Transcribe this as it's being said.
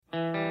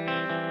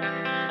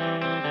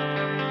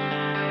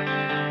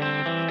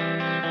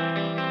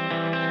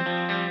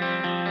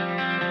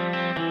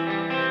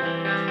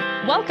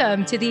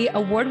Welcome to the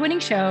award-winning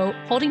show,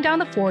 Holding Down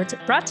the Fort,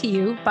 brought to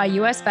you by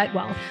US Vet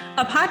Wealth,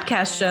 a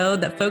podcast show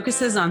that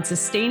focuses on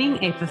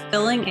sustaining a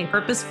fulfilling,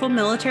 purposeful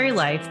military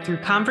life through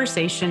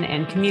conversation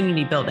and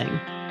community building.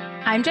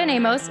 I'm Jen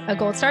Amos, a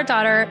Gold Star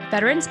daughter,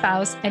 veteran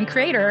spouse, and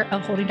creator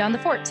of Holding Down the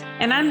Fort.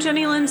 And I'm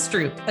Jenny Lynn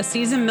Stroop, a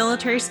seasoned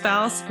military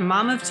spouse,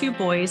 mom of 2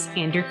 boys,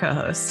 and your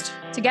co-host.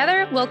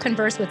 Together, we'll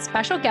converse with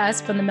special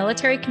guests from the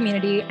military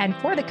community and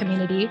for the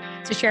community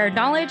to share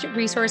knowledge,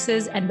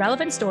 resources, and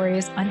relevant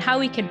stories on how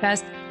we can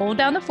best hold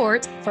down the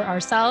fort for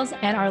ourselves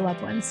and our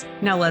loved ones.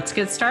 Now let's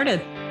get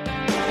started.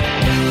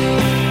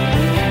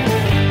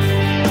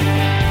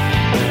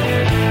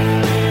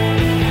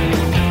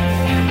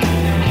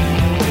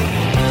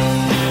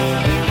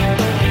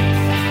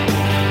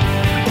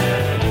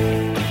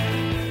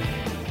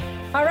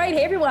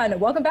 Hey everyone,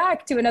 welcome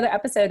back to another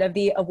episode of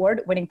the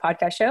award-winning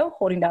podcast show,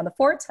 Holding Down the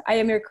Fort. I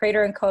am your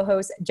creator and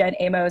co-host, Jen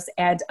Amos,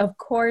 and of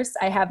course,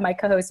 I have my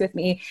co-host with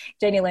me,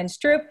 Jenny Lynn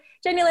Stroop.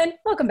 Jenny Lynn,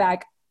 welcome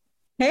back.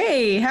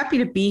 Hey, happy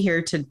to be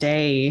here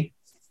today.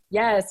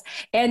 Yes.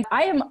 And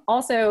I am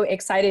also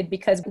excited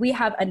because we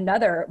have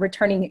another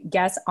returning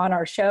guest on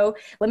our show.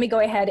 Let me go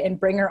ahead and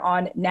bring her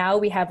on now.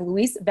 We have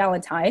Louise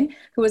Valentine,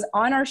 who was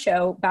on our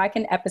show back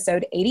in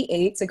episode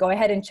 88. So go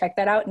ahead and check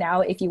that out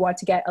now if you want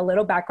to get a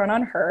little background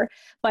on her.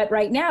 But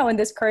right now, in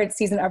this current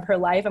season of her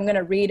life, I'm going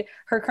to read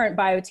her current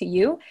bio to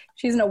you.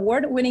 She's an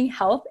award-winning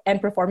health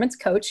and performance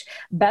coach,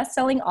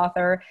 best-selling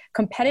author,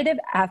 competitive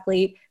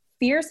athlete,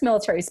 fierce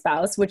military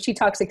spouse, which she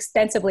talks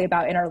extensively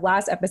about in our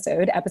last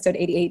episode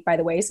 88, by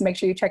the way. So make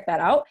sure you check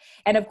that out.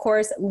 And of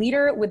course,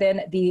 leader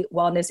within the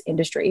wellness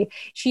industry.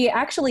 She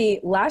actually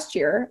last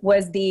year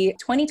was the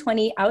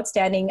 2020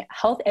 Outstanding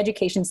Health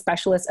Education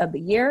Specialist of the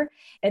Year,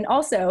 and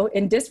also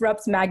in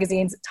Disrupts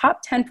Magazine's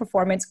top 10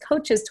 performance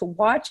coaches to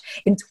watch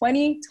in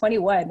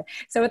 2021.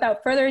 So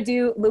without further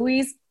ado,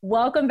 Louise,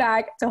 welcome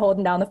back to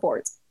Holding Down the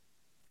Fort.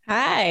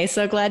 Hi,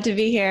 so glad to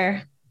be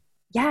here.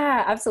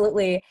 Yeah,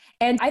 absolutely.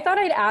 And I thought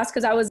I'd ask,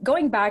 because I was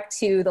going back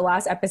to the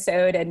last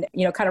episode and,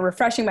 kind of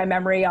refreshing my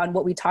memory on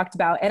what we talked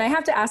about. And I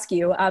have to ask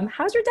you,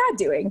 how's your dad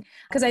doing?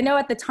 Because I know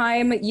at the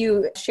time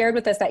you shared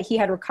with us that he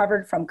had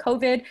recovered from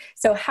COVID.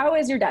 So how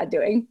is your dad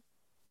doing?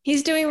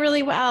 He's doing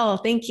really well.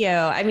 Thank you.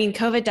 I mean,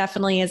 COVID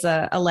definitely is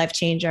a life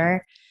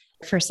changer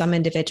for some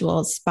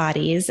individuals'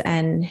 bodies,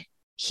 and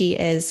he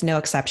is no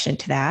exception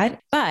to that,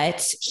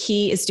 but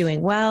he is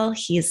doing well.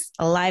 He's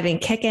alive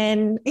and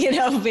kicking,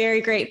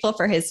 very grateful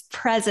for his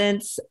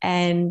presence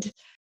and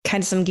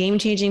kind of some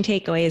game-changing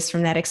takeaways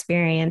from that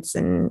experience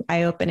and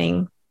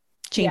eye-opening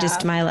changes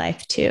to my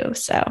life too.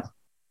 So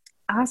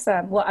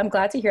awesome. Well, I'm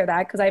glad to hear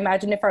that, because I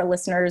imagine if our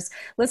listeners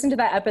listen to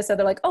that episode,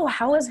 they're like, oh,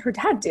 how is her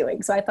dad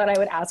doing? So I thought I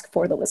would ask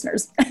for the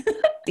listeners.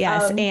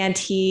 Yes. And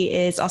he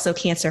is also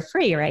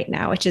cancer-free right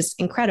now, which is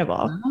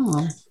incredible.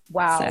 Oh,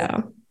 wow.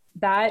 So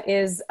that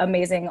is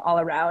amazing all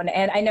around.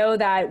 And I know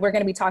that we're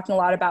going to be talking a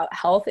lot about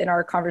health in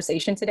our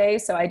conversation today.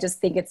 So I just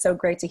think it's so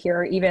great to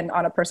hear, even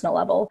on a personal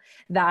level,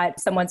 that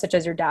someone such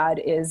as your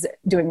dad is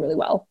doing really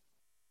well.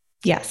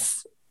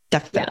 Yes,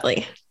 definitely.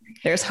 Yeah.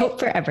 There's hope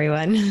for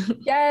everyone.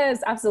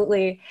 Yes,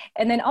 absolutely.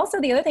 And then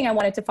also the other thing I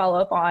wanted to follow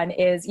up on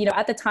is,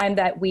 at the time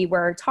that we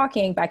were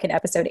talking back in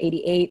episode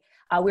 88,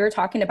 we were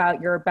talking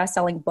about your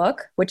best-selling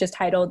book, which is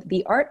titled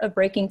The Art of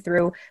Breaking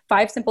Through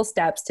 5 Simple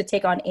Steps to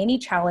Take on Any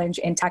Challenge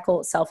and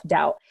Tackle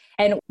Self-Doubt.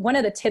 And one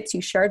of the tips you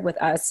shared with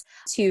us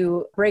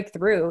to break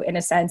through, in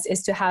a sense,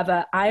 is to have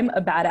a I'm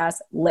a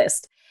badass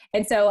list.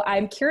 And so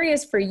I'm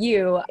curious for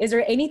you, is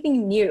there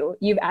anything new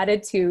you've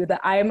added to the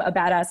I'm a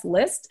badass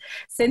list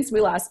since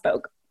we last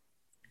spoke?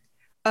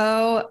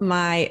 Oh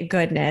my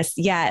goodness.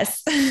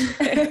 Yes.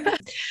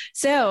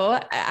 So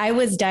I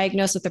was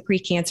diagnosed with a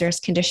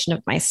precancerous condition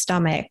of my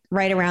stomach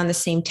right around the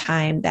same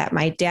time that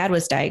my dad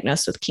was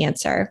diagnosed with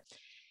cancer.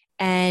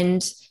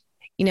 And,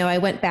 I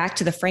went back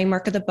to the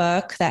framework of the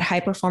book, that high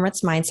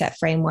performance mindset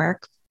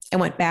framework. I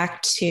went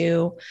back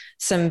to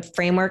some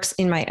frameworks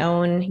in my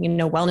own,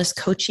 wellness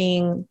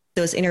coaching,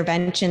 those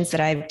interventions that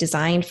I've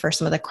designed for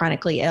some of the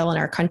chronically ill in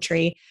our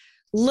country,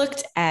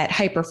 looked at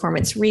high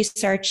performance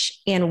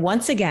research, and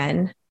once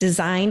again,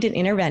 designed an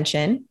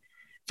intervention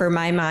for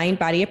my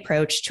mind-body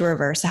approach to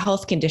reverse a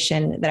health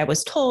condition that I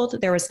was told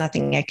there was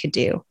nothing I could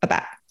do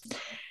about.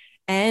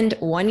 And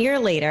 1 year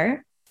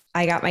later,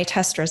 I got my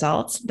test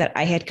results that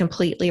I had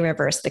completely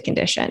reversed the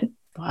condition.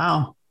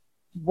 Wow.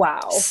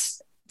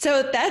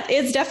 So that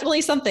is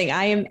definitely something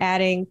I am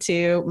adding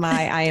to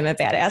my I am a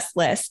badass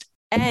list.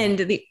 And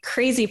the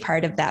crazy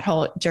part of that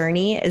whole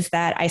journey is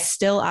that I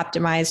still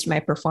optimized my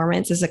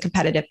performance as a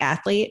competitive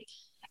athlete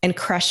and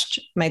crushed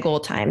my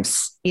goal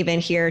times. Even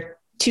here,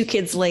 2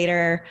 kids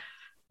later,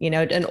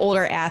 an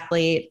older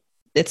athlete,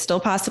 it's still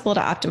possible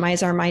to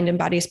optimize our mind and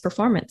body's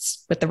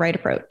performance with the right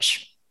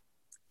approach.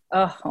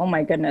 Oh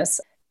my goodness.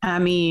 I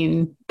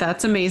mean,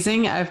 that's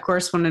amazing. I, of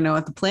course, want to know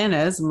what the plan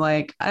is. I'm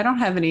like, I don't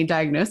have any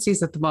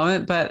diagnoses at the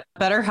moment, but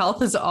better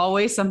health is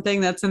always something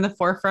that's in the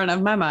forefront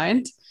of my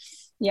mind.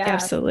 Yeah,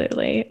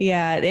 absolutely.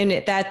 Yeah. And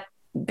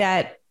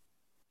that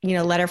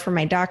letter from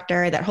my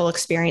doctor, that whole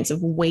experience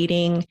of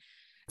waiting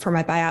for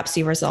my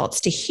biopsy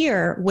results to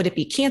hear, would it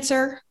be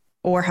cancer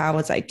or how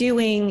was I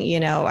doing?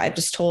 I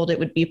was told it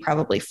would be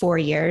probably 4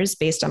 years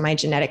based on my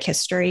genetic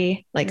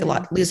history, like a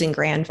lot losing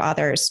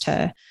grandfathers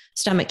to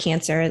stomach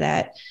cancer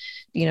that,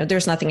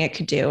 there's nothing I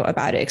could do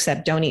about it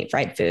except don't eat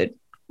fried food,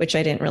 which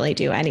I didn't really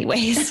do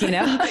anyways.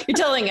 You're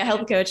telling a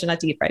health coach not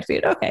to eat fried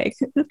food. Okay.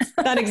 It's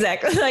not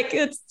exactly like,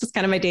 it's just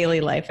kind of my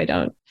daily life. I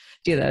don't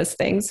do those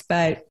things,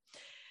 but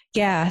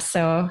yeah,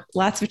 so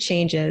lots of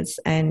changes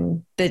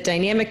and the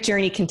dynamic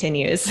journey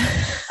continues.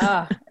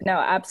 No,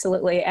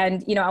 absolutely.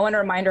 And, I want to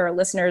remind our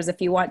listeners,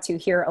 if you want to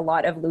hear a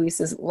lot of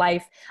Louise's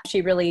life,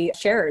 she really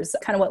shares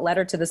kind of what led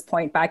her to this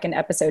point back in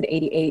episode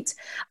 88.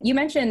 You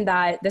mentioned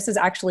that this is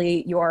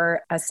actually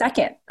your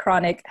second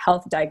chronic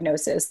health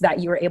diagnosis that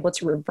you were able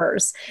to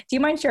reverse. Do you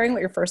mind sharing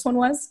what your first one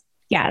was?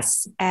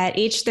 Yes. At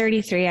age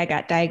 33, I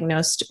got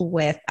diagnosed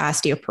with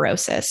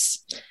osteoporosis.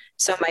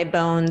 So my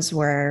bones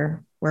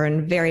were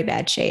in very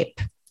bad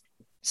shape.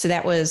 So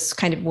that was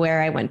kind of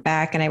where I went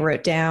back and I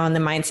wrote down the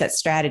mindset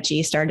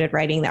strategy, started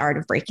writing The Art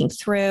of Breaking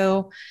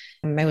Through.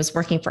 I was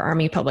working for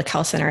Army Public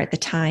Health Center at the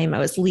time. I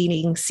was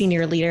leading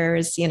senior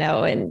leaders,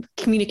 and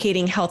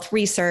communicating health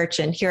research.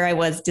 And here I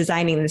was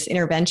designing this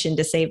intervention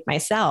to save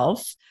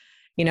myself,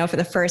 for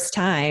the first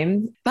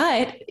time.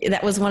 But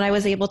that was when I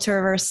was able to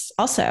reverse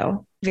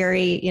also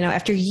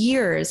after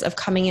years of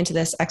coming into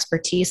this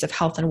expertise of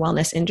health and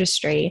wellness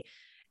industry.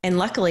 And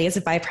luckily, as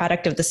a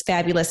byproduct of this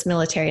fabulous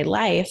military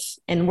life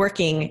and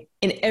working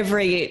in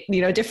every,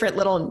 different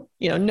little,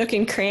 nook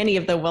and cranny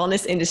of the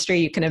wellness industry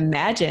you can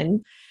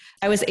imagine,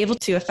 I was able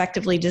to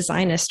effectively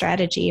design a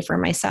strategy for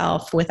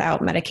myself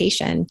without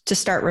medication to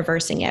start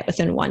reversing it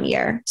within 1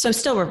 year. So I'm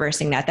still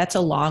reversing that. That's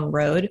a long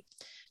road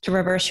to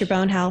reverse your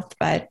bone health,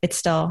 but it's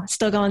still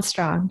going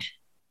strong.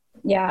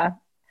 Yeah.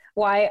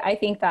 Well, I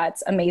think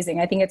that's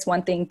amazing. I think it's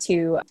one thing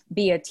to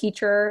be a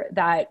teacher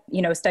that,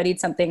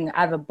 studied something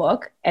out of a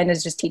book and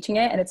is just teaching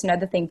it. And it's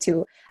another thing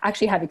to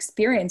actually have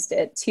experienced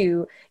it,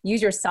 to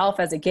use yourself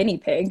as a guinea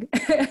pig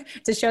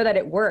to show that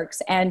it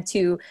works and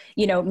to,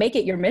 make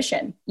it your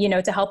mission,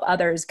 to help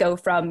others go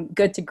from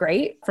good to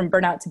great, from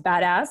burnout to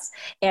badass,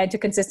 and to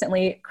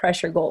consistently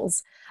crush your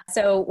goals.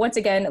 So once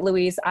again,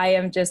 Louise, I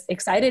am just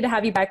excited to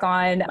have you back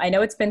on. I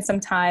know it's been some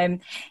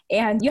time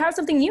and you have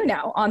something new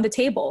now on the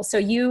table. So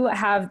you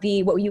have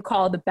what you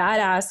call the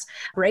Badass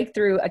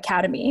Breakthrough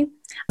Academy.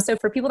 So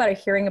for people that are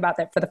hearing about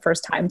that for the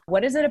first time,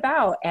 what is it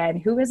about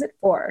and who is it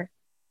for?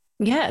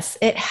 Yes,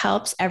 it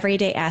helps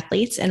everyday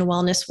athletes and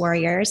wellness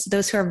warriors,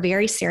 those who are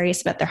very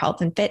serious about their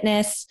health and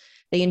fitness.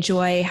 They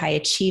enjoy high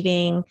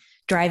achieving,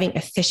 driving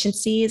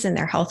efficiencies in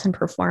their health and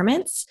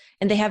performance.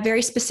 And they have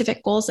very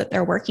specific goals that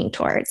they're working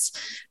towards,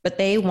 but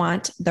they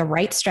want the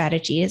right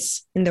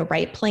strategies and the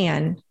right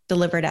plan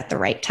delivered at the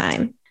right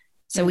time.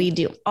 So we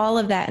do all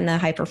of that in the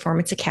High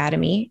Performance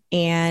Academy,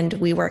 and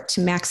we work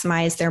to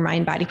maximize their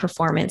mind-body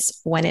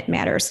performance when it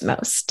matters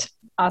most.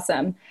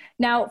 Awesome.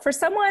 Now, for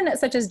someone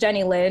such as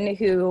Jenny Lynn,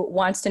 who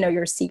wants to know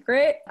your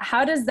secret,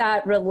 how does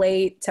that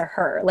relate to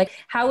her? Like,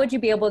 how would you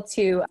be able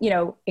to,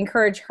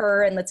 encourage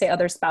her and let's say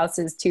other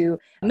spouses to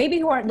maybe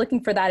who aren't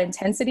looking for that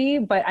intensity,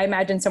 but I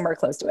imagine somewhere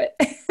close to it?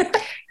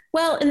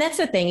 Well, and that's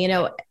the thing,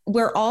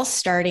 we're all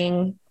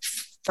starting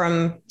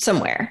from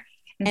somewhere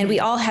and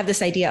we all have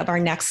this idea of our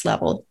next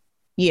level,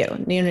 you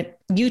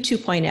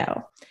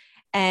 2.0.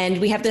 And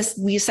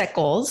we set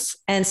goals,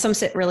 and some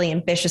set really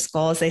ambitious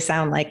goals. They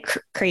sound like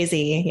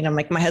crazy,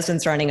 like my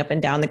husband's running up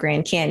and down the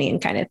Grand Canyon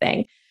kind of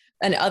thing.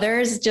 And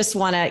others just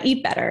want to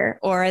eat better,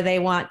 or they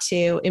want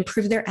to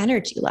improve their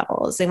energy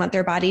levels. They want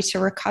their body to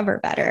recover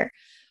better.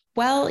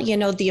 Well,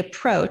 the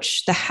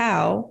approach, the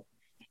how,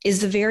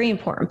 is the very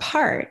important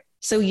part.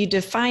 So you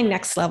define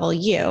next level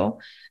you,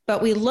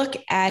 but we look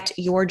at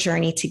your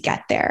journey to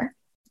get there.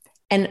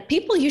 And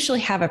people usually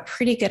have a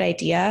pretty good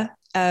idea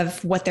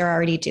of what they're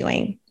already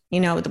doing.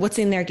 What's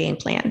in their game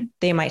plan.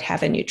 They might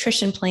have a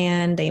nutrition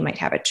plan. They might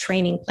have a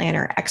training plan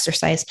or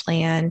exercise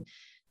plan.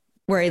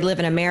 Where I live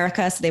in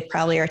America, so they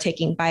probably are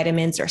taking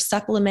vitamins or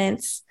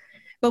supplements.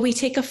 But we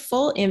take a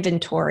full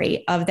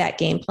inventory of that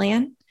game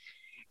plan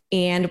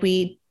and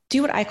we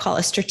do what I call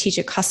a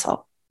strategic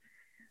hustle.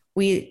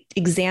 We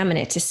examine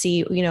it to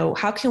see,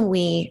 how can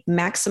we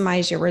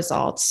maximize your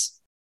results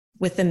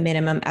with the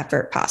minimum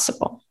effort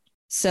possible?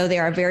 So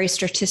there are very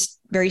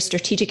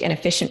strategic and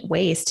efficient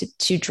ways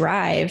to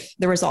drive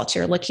the results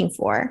you're looking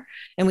for.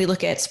 And we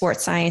look at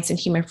sports science and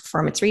human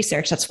performance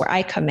research. That's where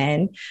I come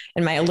in,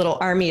 and my little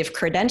army of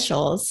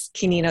credentials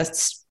can,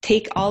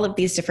 take all of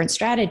these different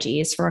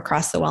strategies from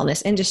across the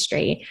wellness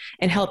industry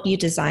and help you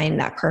design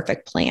that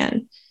perfect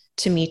plan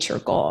to meet your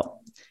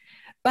goal.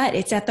 But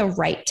it's at the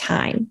right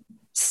time.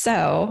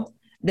 So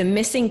the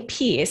missing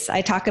piece, I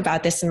talk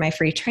about this in my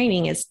free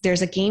training, is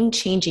there's a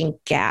game-changing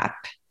gap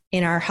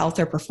in our health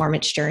or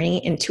performance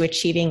journey into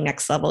achieving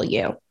next level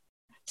you.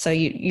 So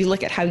you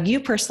look at how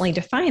you personally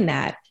define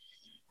that,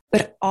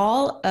 but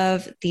all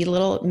of the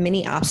little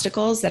mini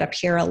obstacles that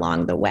appear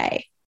along the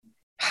way,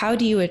 how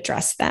do you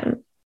address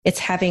them? It's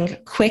having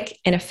quick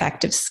and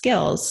effective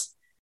skills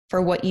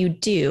for what you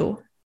do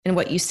and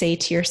what you say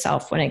to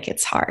yourself when it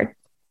gets hard.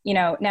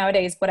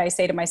 nowadays what I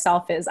say to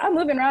myself is I'm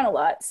moving around a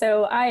lot.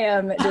 So I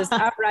am just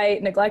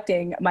outright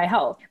neglecting my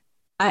health.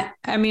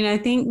 I mean, I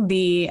think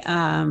the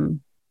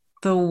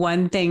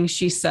one thing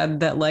she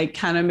said that like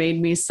kind of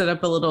made me sit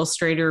up a little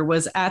straighter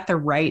was at the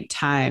right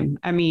time.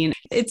 I mean,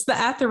 it's the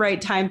at the right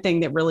time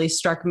thing that really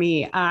struck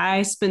me.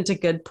 I spent a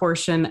good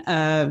portion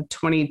of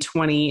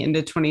 2020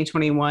 into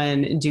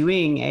 2021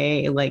 doing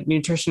a like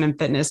nutrition and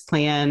fitness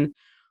plan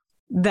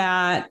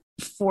that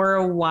for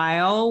a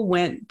while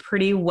went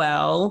pretty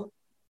well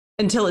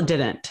until it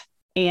didn't,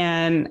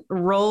 and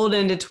rolled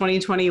into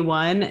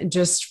 2021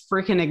 just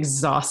freaking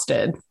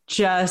exhausted,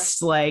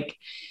 just like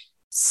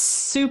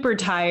super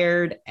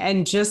tired,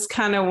 and just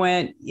kind of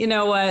went, you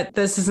know what,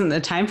 this isn't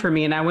the time for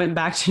me. And I went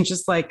back to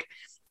just like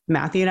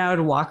Matthew and I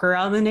would walk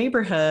around the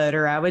neighborhood,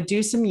 or I would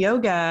do some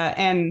yoga.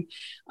 And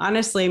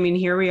honestly, I mean,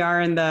 here we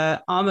are in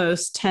the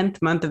almost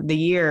 10th month of the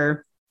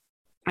year.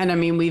 And I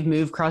mean, we've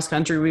moved cross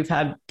country. We've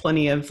had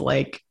plenty of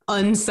like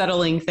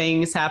unsettling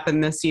things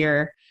happen this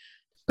year,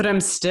 but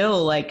I'm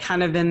still like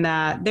kind of in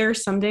that. There are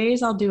some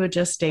days I'll do a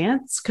Just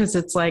Dance because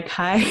it's like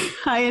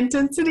high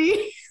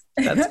intensity.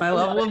 That's my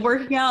level of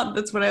working out.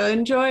 That's what I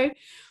enjoy,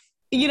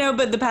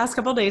 but the past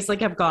couple of days,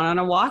 like I've gone on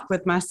a walk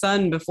with my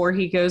son before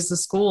he goes to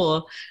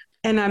school.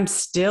 And I'm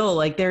still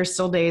like, there's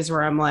still days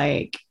where I'm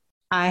like,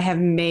 I have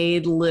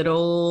made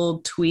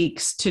little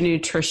tweaks to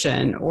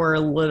nutrition or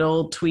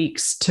little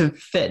tweaks to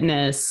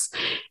fitness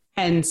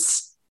and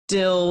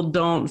still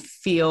don't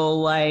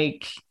feel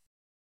like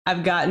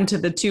I've gotten to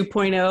the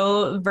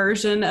 2.0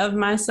 version of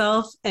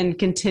myself, and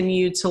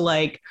continue to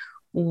like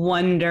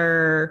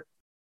wonder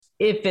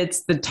if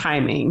it's the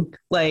timing.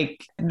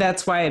 Like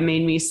that's why it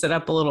made me sit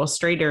up a little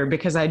straighter,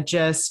 because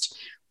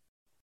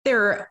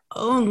there are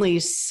only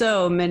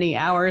so many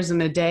hours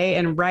in a day.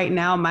 And right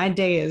now my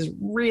day is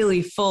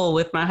really full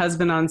with my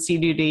husband on sea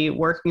duty,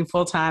 working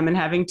full time and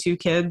having 2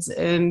 kids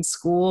in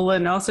school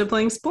and also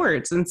playing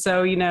sports. And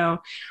so,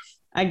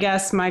 I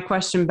guess my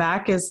question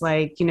back is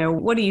like,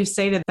 what do you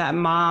say to that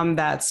mom,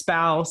 that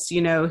spouse,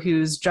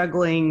 who's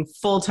juggling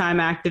full-time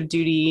active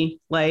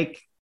duty,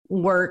 like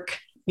work,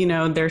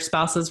 their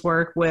spouse's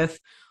work, with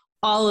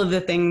all of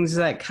the things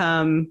that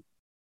come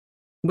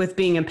with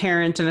being a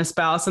parent and a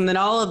spouse, and then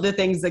all of the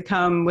things that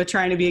come with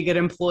trying to be a good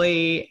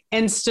employee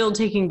and still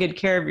taking good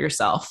care of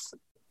yourself?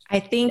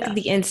 I think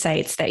the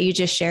insights that you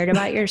just shared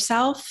about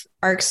yourself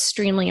are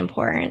extremely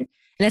important.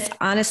 And it's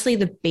honestly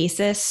the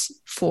basis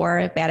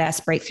for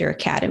Badass Breakthrough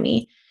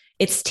Academy.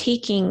 It's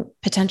taking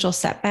potential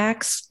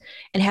setbacks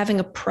and having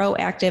a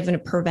proactive and a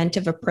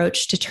preventive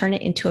approach to turn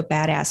it into a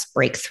badass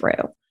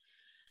breakthrough.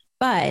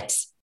 But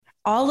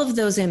all of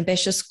those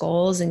ambitious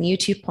goals in U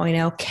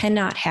 2.0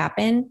 cannot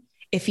happen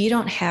if you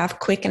don't have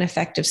quick and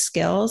effective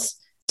skills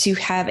to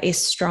have a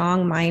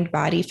strong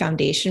mind-body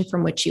foundation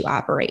from which you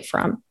operate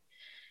from.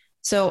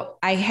 So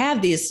I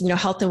have these,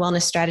 health and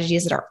wellness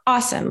strategies that are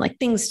awesome, like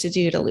things to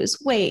do to lose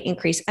weight,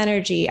 increase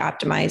energy,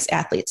 optimize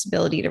athletes'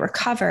 ability to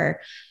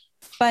recover,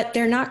 but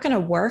they're not going to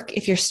work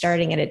if you're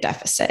starting at a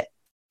deficit.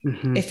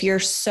 Mm-hmm. If you're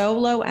so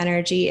low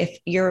energy, if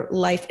your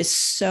life is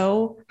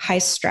so high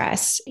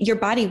stress, your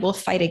body will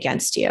fight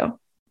against you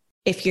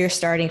if you're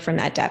starting from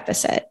that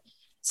deficit.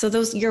 So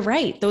you're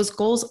right. Those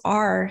goals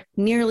are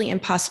nearly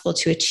impossible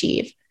to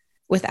achieve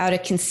without a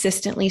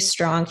consistently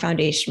strong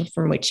foundation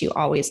from which you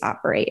always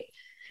operate,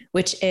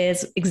 which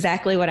is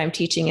exactly what I'm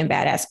teaching in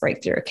Badass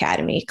Breakthrough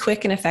Academy.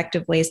 Quick and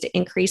effective ways to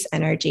increase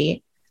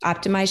energy,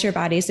 optimize your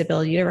body's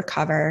ability to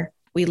recover.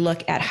 We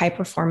look at high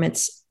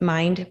performance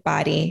mind,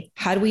 body.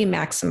 How do we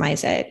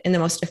maximize it in the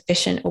most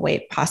efficient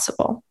way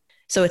possible?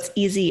 So it's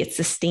easy, it's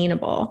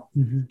sustainable.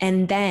 Mm-hmm.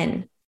 And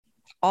then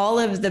all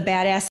of the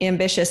badass,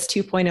 ambitious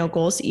 2.0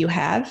 goals that you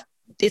have,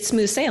 it's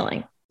smooth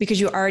sailing because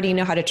you already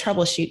know how to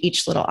troubleshoot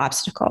each little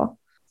obstacle.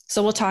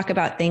 So we'll talk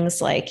about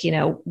things like,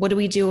 what do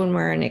we do when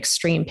we're in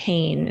extreme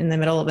pain in the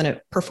middle of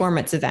a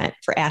performance event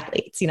for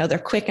athletes? They're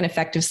quick and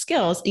effective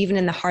skills, even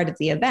in the heart of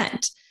the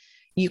event.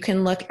 You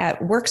can look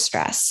at work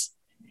stress.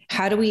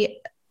 How do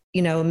we,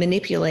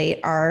 manipulate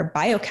our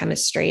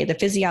biochemistry, the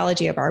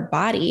physiology of our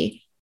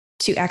body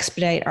to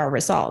expedite our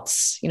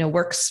results?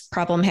 Work's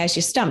problem has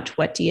you stumped.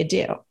 What do?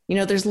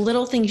 There's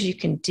little things you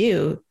can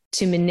do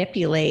to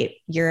manipulate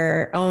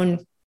your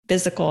own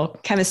physical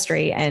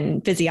chemistry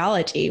and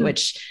physiology,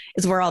 which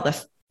is where all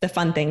the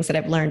fun things that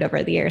I've learned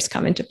over the years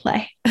come into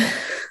play.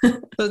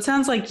 So it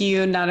sounds like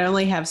you not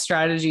only have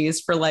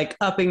strategies for like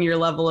upping your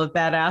level of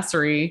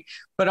badassery,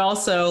 but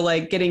also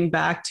like getting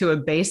back to a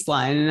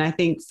baseline. And I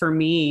think for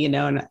me,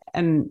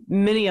 and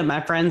many of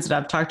my friends that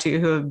I've talked to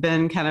who have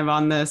been kind of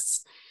on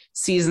this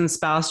seasoned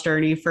spouse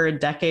journey for a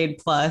decade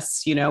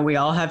plus, we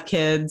all have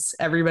kids,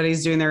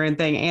 everybody's doing their own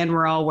thing, and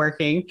we're all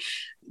working,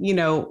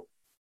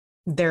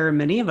 there are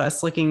many of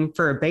us looking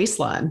for a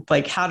baseline.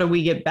 Like, how do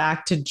we get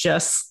back to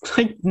just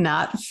like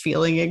not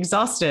feeling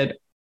exhausted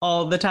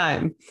all the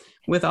time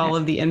with all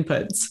of the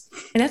inputs?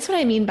 And that's what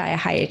I mean by a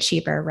high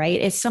achiever,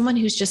 right? It's someone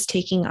who's just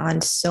taking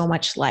on so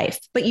much life,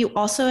 but you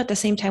also at the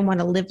same time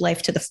want to live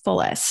life to the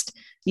fullest.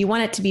 You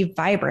want it to be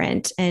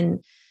vibrant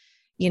and,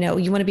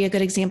 you want to be a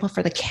good example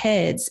for the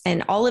kids,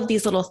 and all of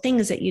these little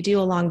things that you do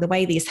along the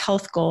way, these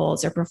health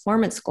goals or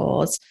performance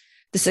goals,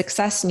 the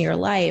success in your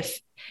life,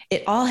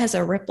 it all has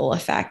a ripple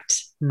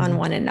effect on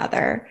one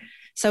another.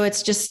 So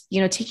it's just,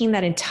 taking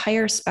that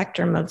entire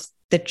spectrum of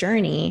the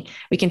journey,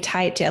 we can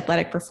tie it to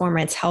athletic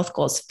performance, health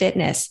goals,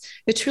 fitness,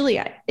 but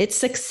truly it's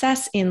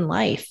success in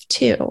life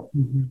too.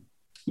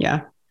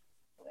 Yeah.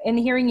 In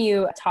hearing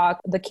you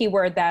talk, the key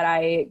word that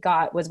I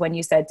got was when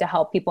you said to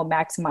help people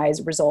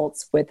maximize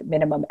results with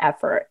minimum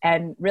effort.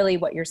 And really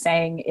what you're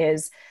saying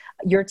is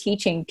you're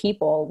teaching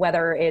people,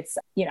 whether it's,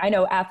 I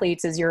know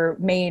athletes is your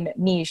main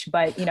niche,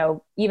 but,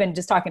 even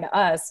just talking to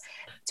us,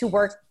 to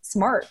work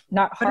smart,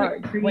 not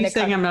hard. Are you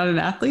saying I'm not an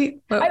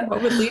athlete?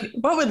 What would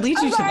lead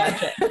you to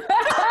that?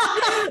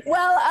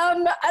 Well,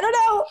 I don't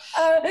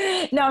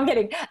know. No, I'm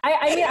kidding.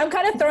 I mean, I'm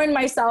kind of throwing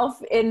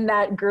myself in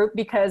that group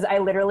because I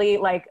literally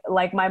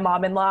like my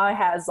mom-in-law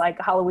has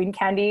like Halloween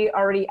candy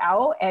already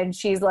out and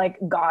she's like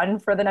gone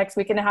for the next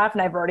week and a half.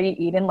 And I've already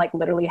eaten like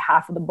literally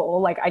half of the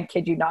bowl. Like, I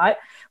kid you not,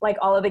 like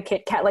all of the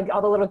Kit Kat, like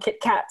all the little Kit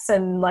Kats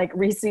and like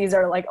Reese's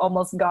are like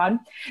almost gone.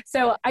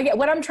 So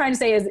what I'm trying to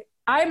say is,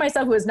 I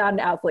myself was not an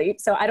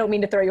athlete, so I don't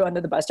mean to throw you under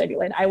the bus, Jenny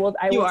Lynn.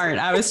 You aren't.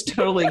 I was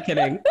totally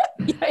kidding.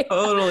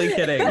 Totally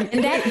kidding.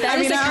 And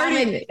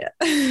I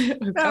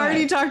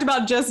already talked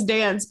about Just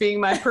Dance being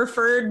my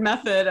preferred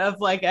method of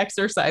like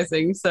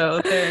exercising.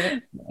 So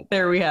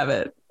there we have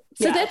it.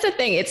 So that's the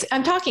thing.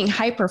 I'm talking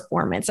high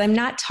performance. I'm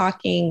not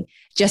talking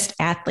just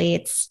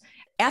athletes.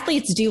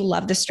 Athletes do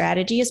love the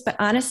strategies, but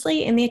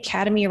honestly, in the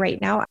academy right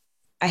now,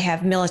 I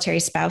have military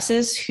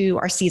spouses who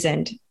are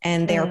seasoned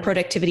and they are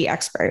productivity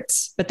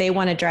experts, but they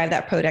want to drive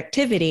that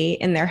productivity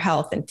in their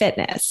health and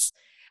fitness.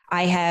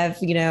 I have,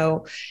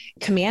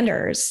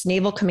 commanders,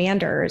 naval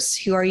commanders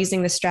who are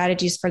using the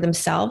strategies for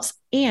themselves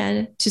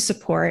and to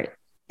support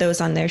those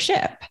on their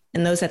ship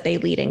and those that they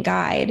lead and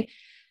guide.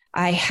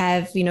 I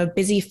have,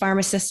 busy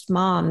pharmacist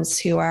moms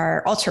who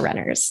are ultra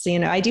runners.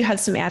 I do have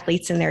some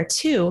athletes in there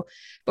too,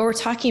 but we're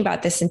talking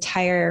about this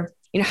entire,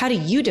 how do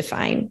you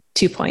define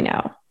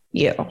 2.0?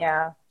 You.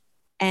 Yeah.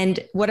 And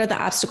what are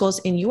the obstacles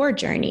in your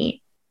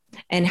journey?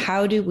 And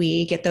how do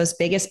we get those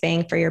biggest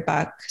bang for your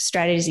buck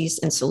strategies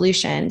and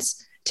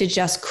solutions to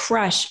just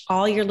crush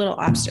all your little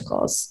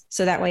obstacles?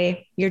 So that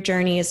way your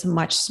journey is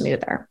much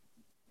smoother.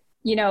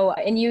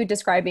 In you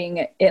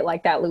describing it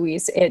like that,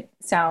 Louise,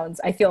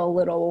 I feel a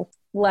little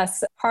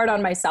less hard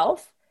on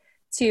myself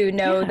to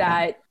know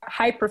that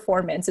high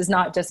performance is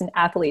not just an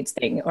athlete's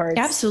thing, or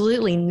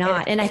absolutely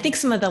not. And I think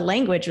some of the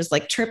language was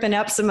like tripping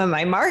up some of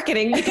my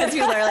marketing because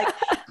people are like,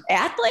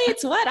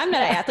 athletes? What? I'm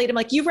not an athlete. I'm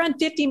like, you run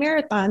 50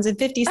 marathons in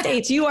 50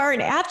 states. You are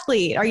an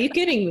athlete. Are you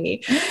kidding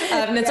me?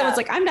 And then someone's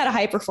like, I'm not a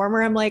high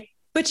performer. I'm like,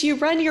 but you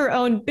run your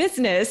own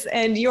business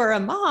and you're a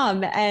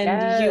mom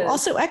and you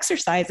also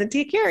exercise and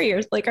take care of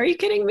yours. Like, are you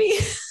kidding me?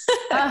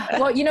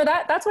 Well,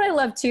 that's what I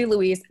love too,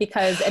 Louise,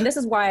 and this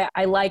is why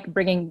I like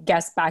bringing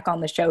guests back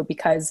on the show,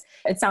 because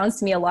it sounds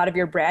to me a lot of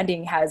your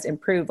branding has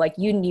improved. Like,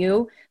 you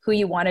knew who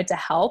you wanted to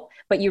help,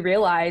 but you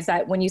realize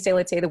that when you say,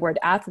 let's say the word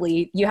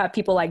athlete, you have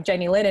people like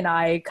Jenny Lynn and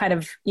I kind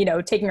of,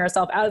 taking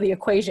ourselves out of the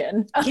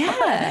equation.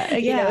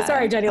 Yeah.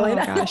 Sorry, Jenny Lynn,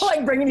 I'm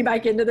like bringing you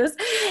back into this,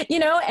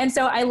 and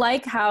so I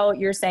like how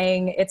you're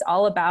saying it's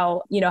all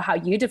about, how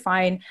you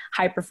define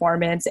high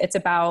performance. It's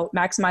about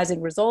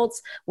maximizing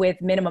results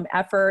with minimum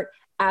effort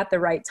at the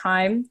right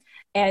time.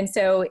 And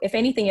so if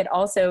anything, it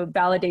also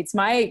validates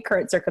my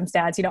current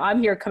circumstance.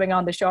 I'm here coming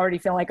on the show already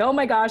feeling like, oh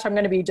my gosh, I'm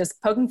going to be just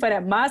poking fun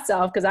at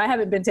myself because I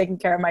haven't been taking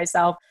care of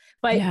myself.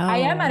 But I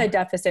am at a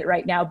deficit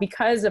right now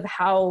because of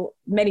how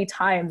many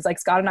times like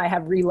Scott and I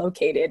have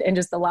relocated in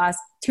just the last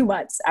 2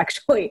 months,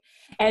 actually,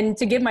 and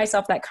to give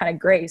myself that kind of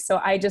grace.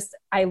 So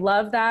I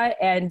love that.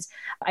 And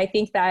I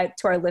think that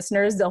to our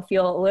listeners, they'll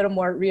feel a little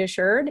more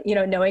reassured,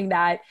 knowing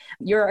that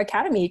your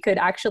academy could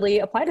actually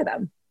apply to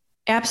them.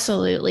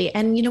 Absolutely.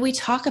 And, we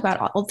talk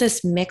about all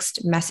this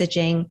mixed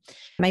messaging.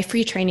 My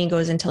free training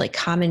goes into like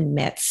common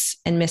myths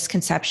and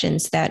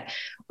misconceptions that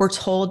we're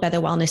told by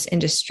the wellness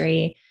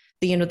industry,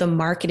 the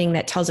marketing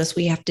that tells us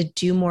we have to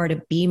do more to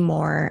be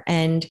more,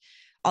 and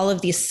all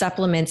of these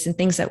supplements and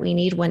things that we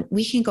need, when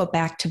we can go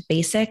back to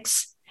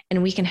basics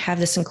and we can have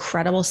this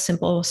incredible,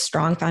 simple,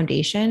 strong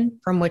foundation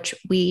from which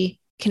we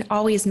can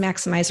always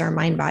maximize our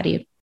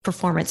mind-body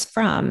performance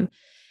from.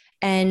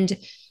 And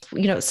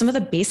some of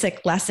the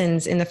basic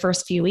lessons in the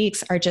first few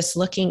weeks are just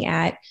looking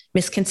at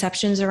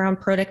misconceptions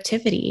around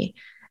productivity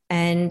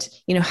and,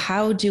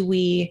 how do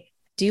we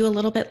do a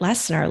little bit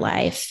less in our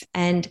life?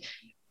 And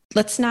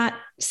let's not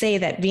say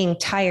that being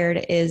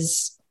tired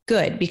is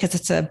good because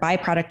it's a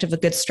byproduct of a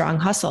good, strong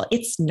hustle.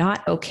 It's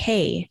not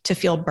okay to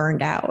feel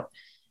burned out.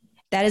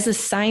 That is a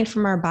sign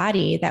from our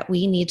body that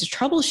we need to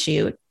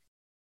troubleshoot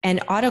and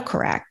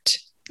autocorrect.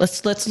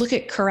 Let's look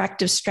at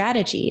corrective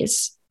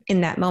strategies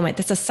in that moment.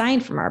 That's a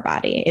sign from our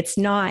body. It's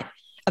not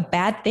a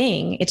bad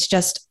thing. It's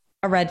just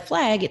a red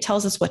flag. It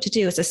tells us what to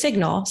do. It's a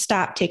signal.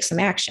 Stop, take some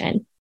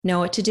action, know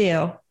what to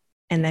do,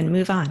 and then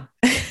move on.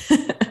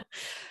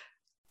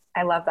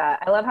 I love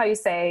that. I love how you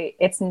say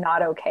it's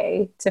not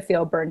okay to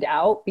feel burned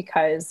out,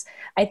 because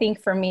I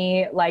think for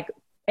me, like,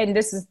 and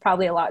this is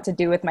probably a lot to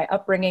do with my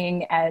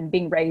upbringing and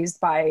being raised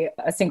by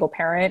a single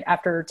parent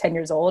after 10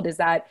 years old, is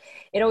that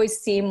it always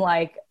seemed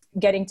like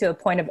getting to a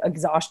point of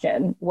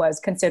exhaustion was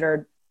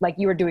considered like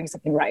you were doing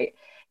something right,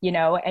 you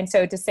know? And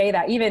so to say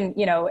that, even,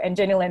 you know, and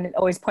Jenny Lynn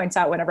always points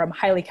out whenever I'm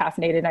highly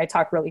caffeinated and I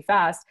talk really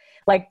fast,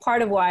 like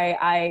part of why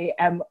I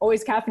am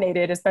always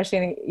caffeinated,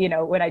 especially, you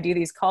know, when I do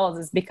these calls,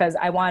 is because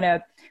I want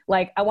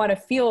to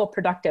feel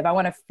productive. I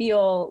want to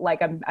feel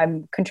like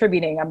I'm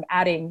contributing, I'm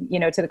adding, you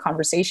know, to the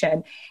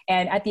conversation.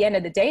 And at the end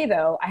of the day,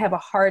 though, I have a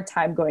hard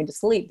time going to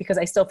sleep because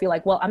I still feel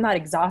like, well, I'm not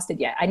exhausted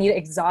yet. I need to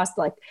exhaust.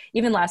 Like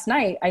even last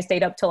night, I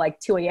stayed up till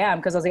like 2 a.m.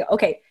 because I was like,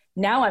 okay,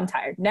 now I'm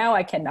tired. Now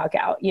I can knock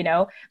out, you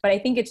know, but I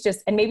think it's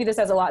just, and maybe this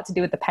has a lot to do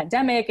with the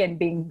pandemic and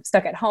being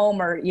stuck at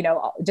home, or, you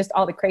know, just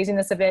all the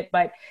craziness of it.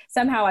 But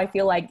somehow I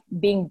feel like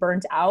being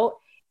burnt out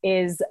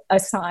is a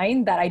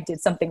sign that I did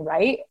something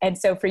right. And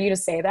so for you to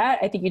say that,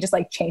 I think you just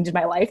like changed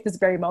my life this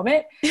very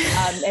moment.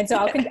 And so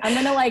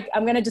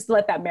I'm going to just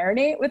let that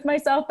marinate with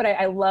myself. But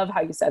I love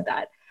how you said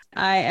that.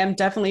 I am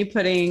definitely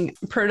putting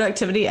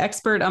productivity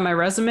expert on my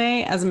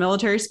resume as a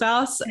military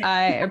spouse.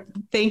 I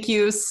thank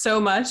you so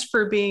much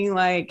for being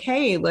like,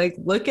 hey, like,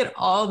 look at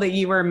all that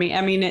you are me. I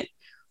mean,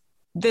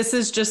 this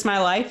is just my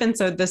life. And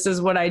so this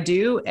is what I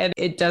do. And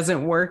it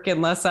doesn't work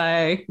unless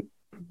I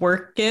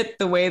work it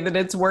the way that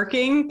it's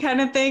working,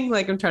 kind of thing.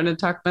 Like I'm trying to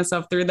talk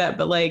myself through that,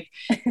 but like,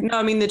 no,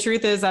 I mean, the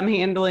truth is I'm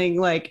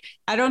handling, like,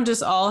 I don't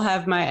just all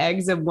have my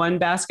eggs in one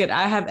basket.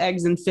 I have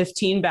eggs in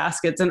 15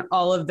 baskets, and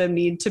all of them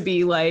need to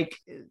be like,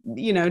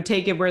 you know,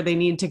 taken where they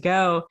need to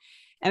go.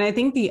 And I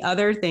think the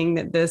other thing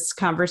that this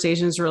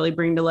conversation is really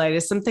bringing to light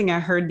is something I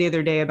heard the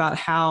other day about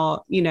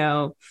how, you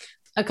know,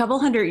 a couple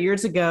hundred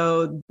years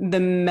ago,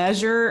 the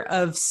measure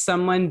of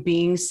someone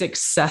being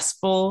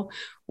successful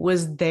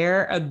was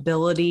their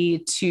ability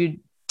to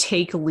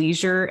take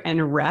leisure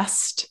and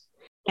rest.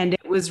 And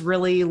it was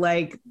really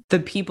like the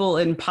people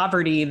in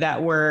poverty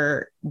that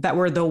were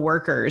the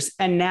workers.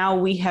 And now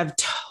we have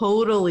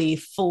totally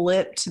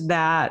flipped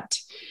that,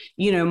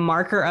 you know,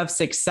 marker of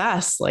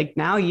success. Like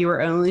now you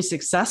are only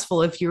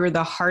successful if you are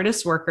the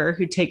hardest worker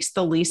who takes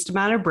the least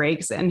amount of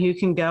breaks and who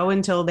can go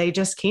until they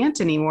just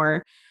can't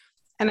anymore.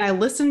 And I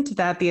listened to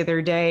that the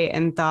other day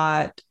and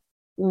thought,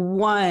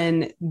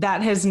 one,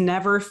 that has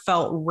never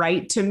felt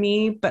right to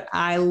me, but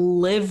I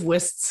live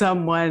with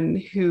someone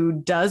who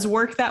does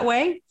work that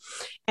way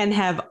and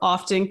have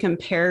often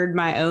compared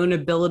my own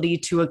ability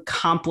to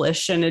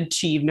accomplish and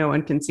achieve, no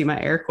one can see my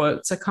air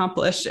quotes,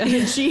 accomplish and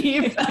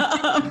achieve,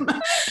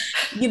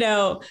 you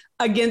know,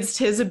 against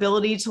his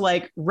ability to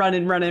like run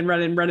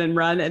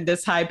at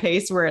this high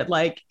pace where at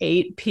like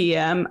 8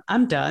 p.m.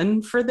 I'm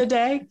done for the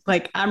day.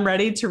 Like I'm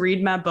ready to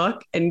read my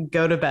book and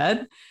go to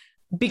bed,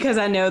 because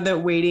I know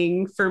that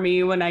waiting for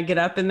me when I get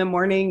up in the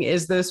morning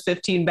is those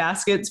 15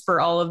 baskets for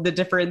all of the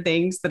different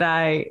things that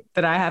I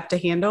have to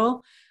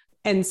handle.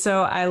 And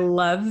so I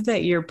love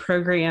that your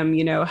program,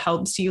 you know,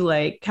 helps you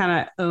like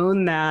kind of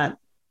own that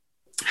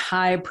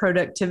high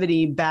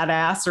productivity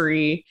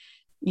badassery,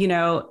 you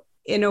know,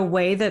 in a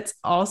way that's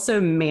also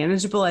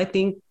manageable. I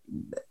think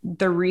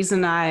the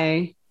reason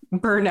I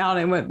burned out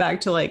and went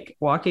back to like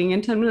walking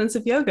in 10 minutes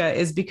of yoga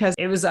is because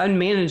it was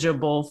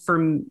unmanageable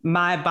for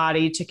my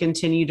body to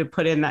continue to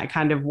put in that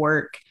kind of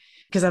work,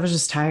 because I was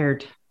just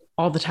tired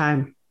all the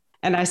time.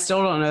 And I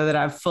still don't know that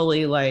I've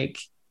fully like,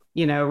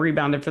 you know,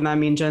 rebounded from that. I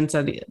mean, Jen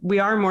said we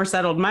are more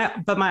settled.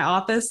 But my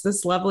office,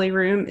 this lovely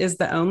room, is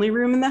the only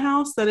room in the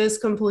house that is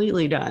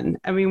completely done.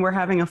 I mean, we're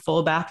having a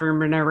full bathroom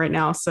right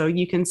now. So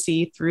you can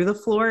see through the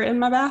floor in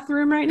my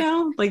bathroom right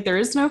now. Like there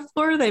is no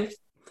floor. They've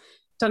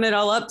done it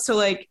all up. So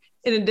like,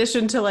 in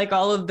addition to like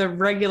all of the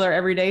regular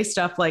everyday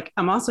stuff, like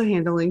I'm also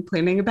handling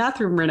planning a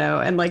bathroom reno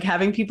and like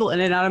having people in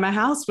and out of my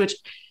house, which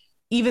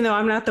even though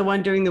I'm not the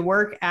one doing the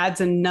work,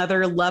 adds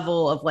another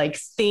level of like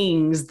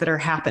things that are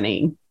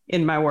happening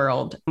in my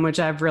world, which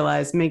I've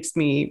realized makes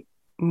me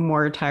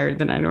more tired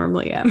than I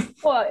normally am.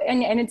 Well,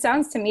 and it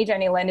sounds to me,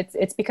 Jenny Lynn,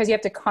 it's because you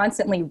have to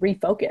constantly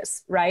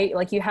refocus, right?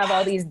 Like you have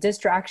all these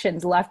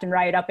distractions left and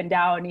right, up and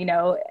down, you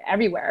know,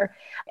 everywhere.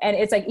 And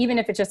it's like, even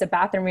if it's just a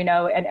bathroom, you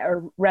know, and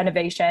a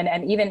renovation,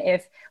 and even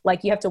if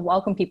like you have to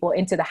welcome people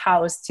into the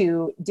house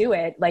to do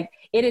it, like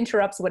it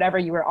interrupts whatever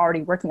you were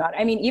already working on.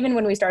 I mean, even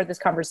when we started this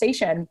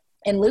conversation,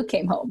 and Luke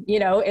came home, you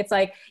know, it's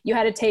like you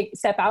had to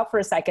step out for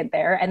a second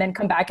there and then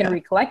come back and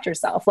recollect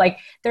yourself. Like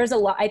there's a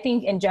lot, I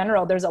think in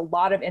general, there's a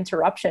lot of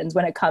interruptions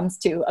when it comes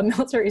to a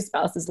military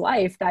spouse's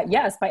life that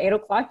yes, by 8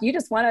 o'clock, you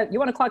want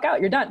to clock out,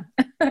 you're done.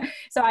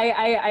 So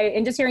I,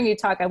 in just hearing you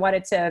talk, I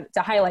wanted to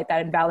highlight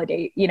that and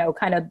validate, you know,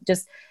 kind of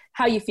just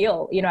how you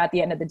feel, you know, at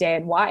the end of the day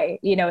and why,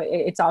 you know,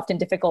 it's often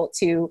difficult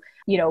to,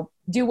 you know,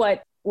 do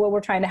what we're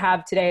trying to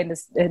have today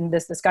in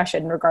this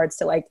discussion in regards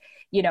to like,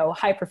 you know,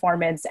 high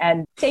performance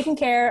and taking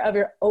care of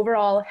your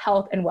overall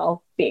health and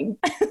well-being.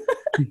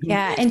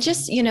 Yeah. And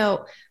just, you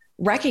know,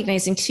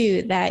 recognizing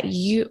too that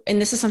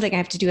and this is something I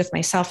have to do with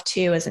myself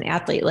too, as an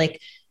athlete, like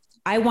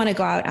I want to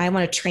go out, I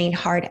want to train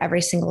hard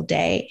every single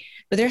day,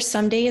 But there's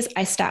some days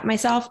I stop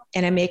myself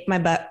and I make my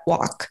butt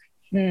walk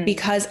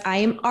because I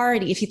am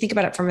already, if you think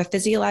about it from a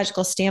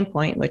physiological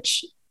standpoint,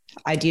 which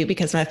I do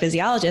because I'm a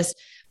physiologist,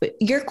 but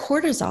your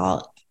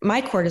cortisol,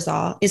 my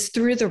cortisol is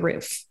through the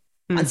roof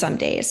on some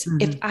days.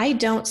 If I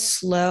don't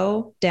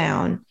slow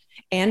down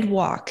and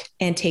walk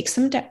and take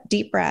some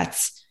deep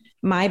breaths,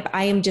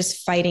 I am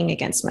just fighting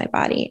against my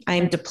body. I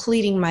am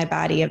depleting my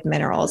body of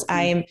minerals.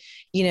 I'm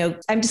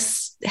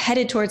just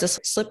headed towards a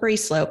slippery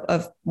slope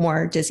of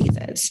more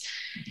diseases.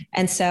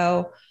 And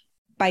so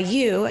by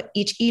you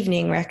each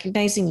evening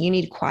recognizing you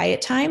need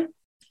quiet time,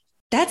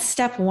 that's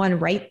step one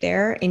right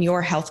there in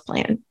your health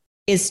plan,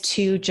 is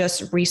to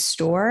just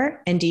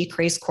restore and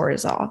decrease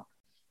cortisol.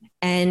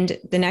 And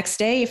the next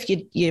day, if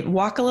you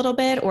walk a little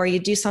bit or you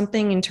do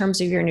something in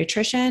terms of your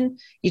nutrition,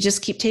 you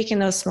just keep taking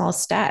those small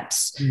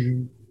steps.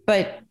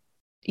 But,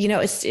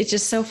 it's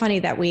just so funny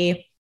that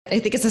I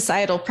think it's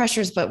societal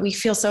pressures, but we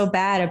feel so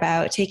bad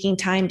about taking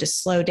time to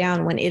slow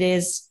down when it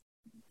is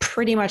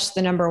pretty much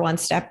the number one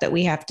step that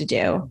we have to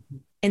do.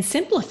 And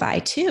simplify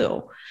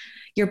too.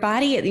 Your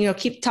body,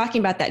 keep talking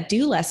about that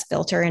do less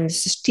filter, and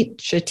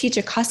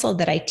strategic hustle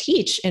that I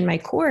teach in my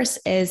course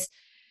is,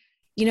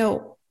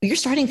 you're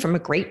starting from a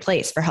great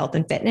place for health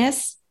and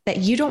fitness, that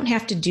you don't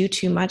have to do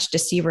too much to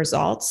see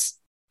results.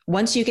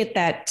 Once you get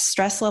that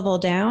stress level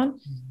down,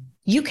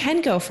 you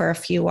can go for a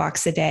few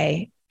walks a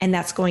day, and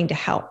that's going to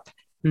help.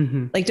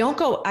 Like, don't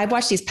go. I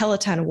watch these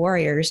Peloton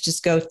warriors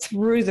just go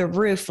through the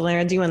roof when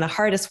they're doing the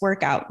hardest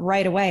workout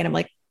right away. And I'm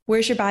like,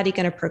 where's your body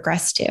going to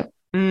progress to?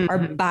 Our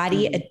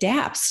body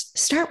adapts.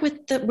 Start with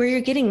where you're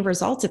getting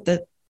results at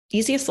the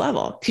easiest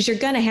level, because you're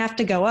going to have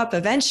to go up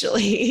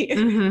eventually.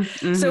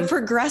 So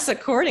progress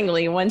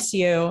accordingly. Once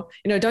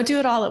don't do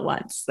it all at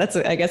once.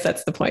 I guess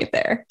that's the point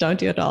there. Don't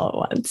do it all at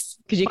once,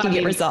 because you can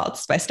get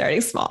results by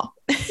starting small.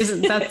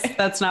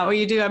 That's not what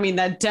you do. I mean,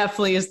 that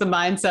definitely is the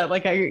mindset.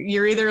 Like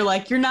you're either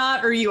like, you're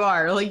not, or you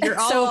are. Like you're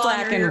all so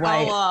black and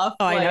white. Off.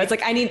 Oh, I know. It's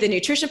like, I need the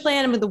nutrition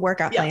plan and with the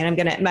workout plan. I'm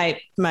going to,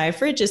 my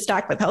fridge is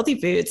stocked with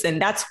healthy foods.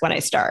 And that's when I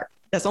start.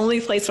 That's the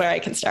only place where I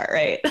can start,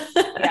 right?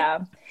 Yeah.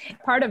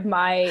 Part of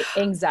my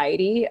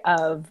anxiety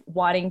of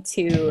wanting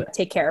to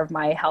take care of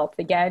my health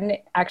again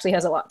actually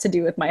has a lot to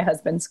do with my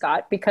husband,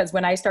 Scott, because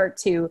when I start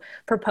to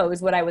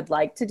propose what I would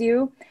like to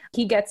do,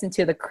 he gets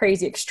into the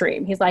crazy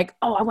extreme. He's like,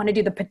 oh, I want to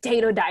do the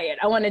potato diet.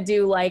 I want to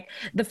do like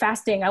the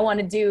fasting. I want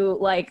to do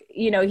like,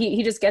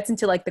 he just gets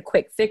into like the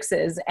quick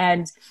fixes.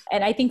 And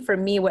I think for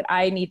me, what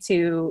I need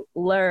to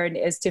learn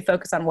is to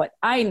focus on what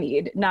I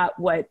need, not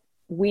what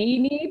we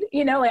need,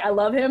 I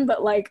love him,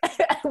 but like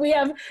we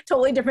have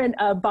totally different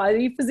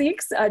body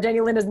physiques.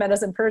 Jenny Lynn has met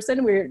us in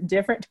person. We're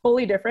different,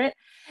 totally different.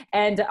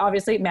 And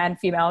obviously man,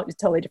 female is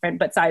totally different,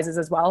 but sizes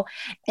as well.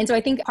 And so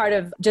I think part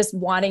of just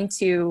wanting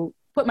to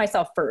put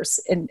myself first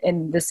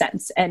in the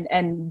sense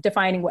and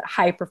defining what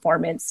high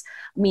performance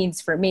means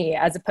for me,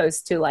 as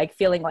opposed to like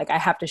feeling like I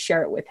have to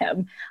share it with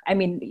him. I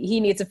mean, he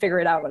needs to figure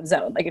it out on his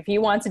own. Like if he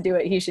wants to do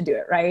it, he should do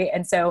it. Right.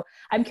 And so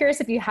I'm curious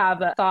if you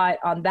have a thought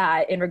on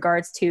that in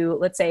regards to,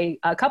 let's say,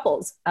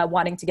 couples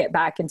wanting to get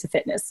back into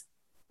fitness.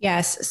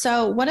 Yes.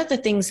 So one of the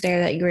things there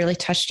that you really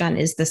touched on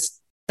is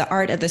the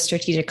art of the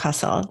strategic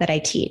hustle that I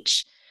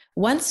teach.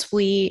 Once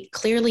we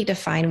clearly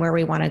define where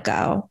we want to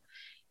go,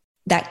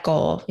 that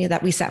goal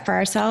that we set for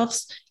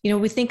ourselves,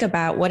 we think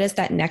about what does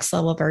that next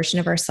level version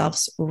of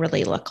ourselves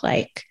really look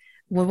like?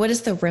 Well, what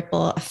is the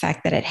ripple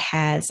effect that it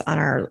has on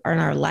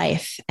our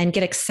life, and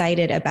get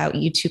excited about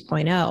you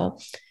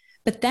 2.0,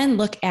 but then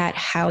look at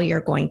how you're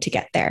going to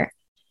get there,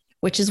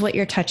 which is what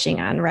you're touching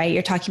on, right?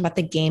 You're talking about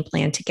the game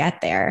plan to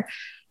get there.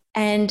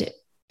 And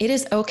it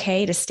is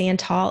okay to stand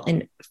tall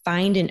and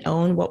find and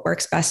own what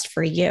works best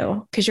for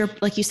you. Because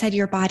like you said,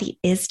 your body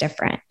is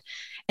different.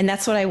 And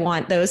that's what I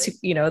want those who,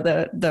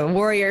 the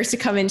warriors to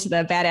come into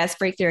the Badass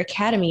Breakthrough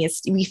Academy,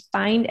 is we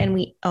find and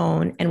we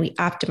own and we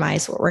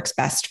optimize what works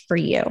best for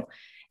you.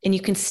 And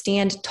you can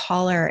stand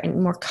taller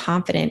and more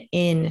confident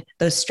in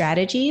those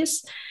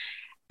strategies.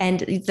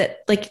 And that,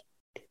 like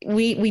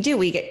we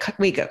get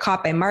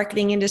caught by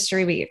marketing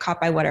industry. We get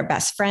caught by what our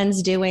best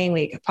friend's doing.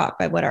 We get caught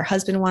by what our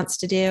husband wants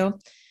to do.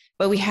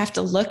 But we have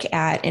to look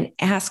at and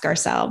ask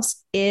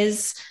ourselves,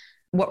 is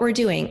what we're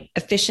doing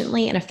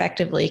efficiently and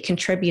effectively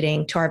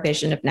contributing to our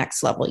vision of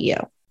next level you?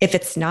 If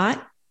it's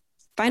not,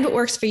 find what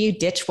works for you,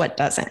 ditch what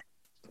doesn't.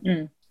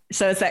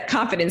 So it's that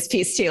confidence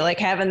piece too, like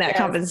having that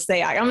confidence to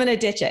say, I'm going to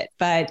ditch it.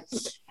 But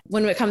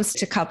when it comes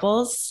to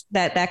couples,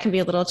 that can be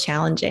a little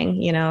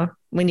challenging,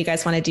 when you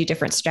guys want to do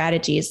different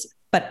strategies,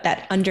 but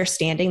that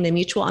understanding, the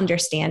mutual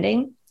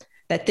understanding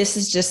that this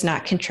is just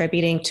not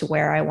contributing to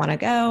where I want to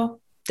go.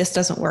 This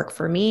doesn't work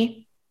for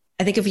me.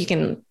 I think if you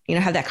can,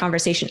 have that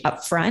conversation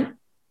up front.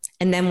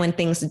 And then when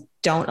things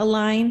don't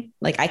align,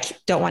 like I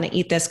don't want to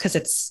eat this because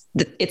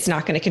it's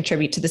not going to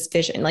contribute to this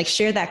vision, like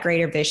share that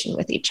greater vision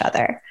with each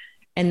other.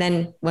 And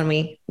then when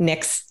we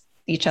nix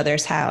each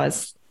other's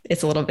hows,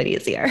 it's a little bit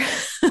easier.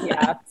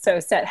 Yeah.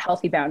 So set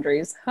healthy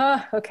boundaries.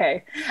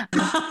 Okay.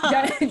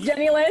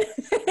 Jenny Lynn.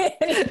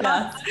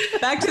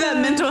 Back to that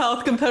mental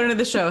health component of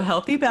the show.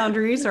 Healthy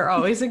boundaries are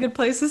always a good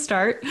place to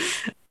start.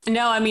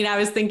 No, I mean, I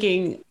was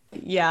thinking,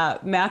 yeah,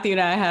 Matthew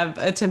and I have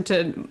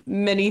attempted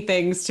many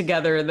things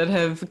together that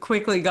have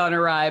quickly gone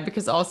awry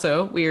because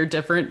also we are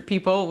different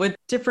people with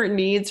different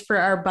needs for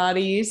our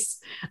bodies,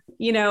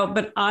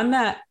 but on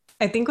that,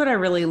 I think what I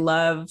really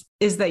love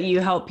is that you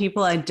help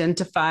people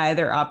identify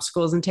their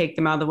obstacles and take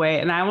them out of the way.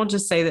 And I will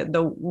just say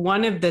that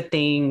one of the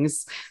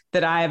things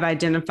that I've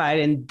identified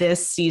in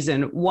this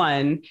season,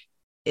 one,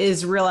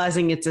 is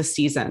realizing it's a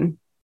season.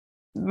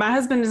 My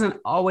husband isn't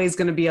always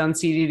going to be on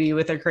CDD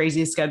with a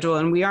crazy schedule,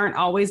 and we aren't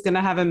always going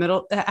to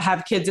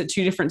have kids at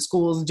two different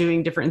schools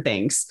doing different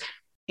things,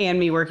 and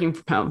me working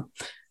from home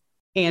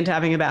and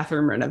having a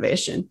bathroom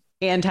renovation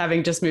and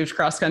having just moved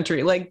cross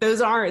country. Like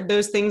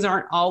those things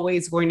aren't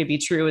always going to be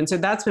true. And so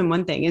that's been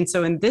one thing. And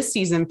so in this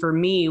season, for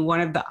me,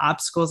 one of the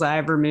obstacles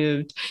I've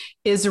removed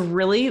is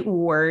really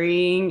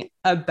worrying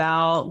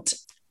about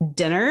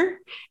dinner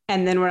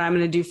and then what I'm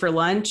going to do for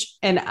lunch.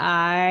 And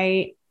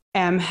I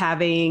am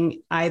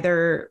having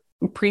either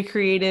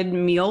pre-created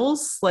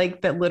meals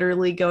like that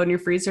literally go in your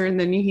freezer and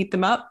then you heat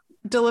them up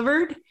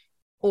delivered,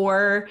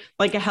 or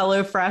like a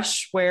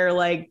HelloFresh where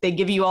like they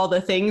give you all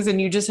the things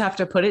and you just have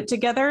to put it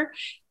together.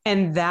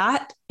 And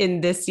that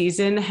in this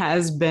season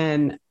has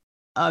been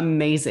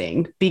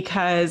amazing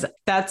because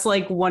that's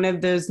like one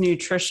of those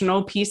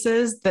nutritional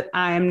pieces that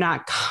I am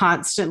not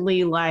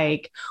constantly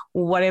like,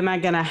 what am I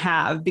going to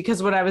have?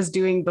 Because what I was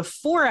doing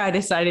before I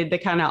decided to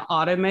kind of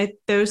automate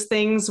those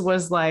things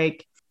was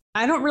like,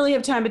 I don't really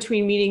have time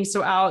between meetings,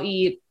 so I'll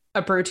eat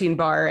a protein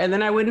bar and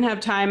then I wouldn't have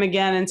time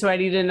again. And so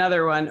I'd eat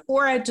another one,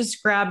 or I'd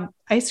just grab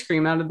ice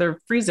cream out of the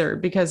freezer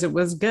because it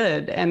was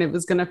good and it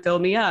was going to fill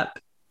me up.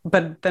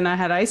 But then I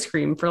had ice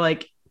cream for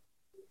like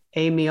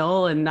a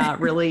meal and not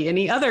really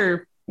any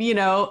other,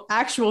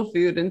 actual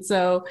food. And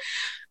so,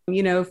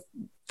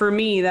 for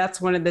me,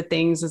 that's one of the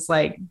things is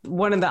like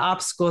one of the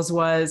obstacles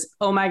was,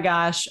 oh my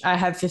gosh, I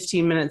have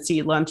 15 minutes to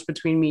eat lunch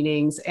between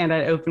meetings. And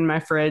I'd open my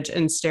fridge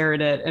and stare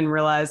at it and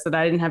realize that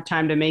I didn't have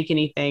time to make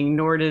anything,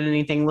 nor did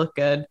anything look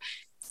good.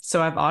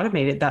 So I've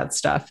automated that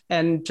stuff.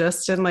 And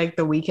just in like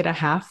the week and a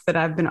half that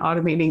I've been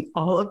automating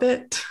all of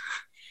it,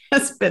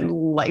 has been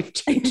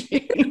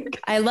life-changing.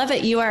 I love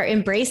it. You are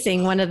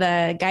embracing one of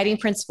the guiding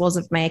principles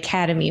of my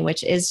academy,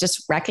 which is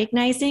just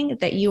recognizing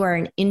that you are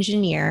an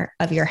engineer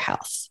of your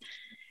health.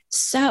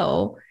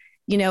 So,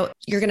 you're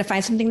going to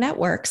find something that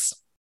works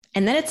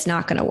and then it's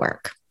not going to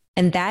work.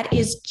 And that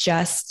is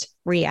just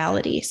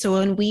reality. So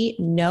when we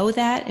know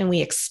that and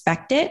we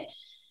expect it,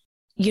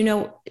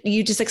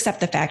 you just accept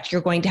the fact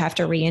you're going to have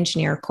to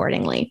re-engineer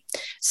accordingly.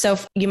 So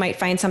we might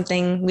find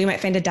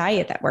a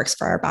diet that works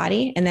for our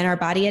body and then our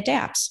body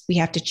adapts. We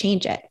have to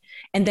change it.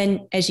 And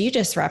then as you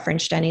just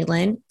referenced, Jenny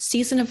Lynn,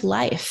 season of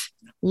life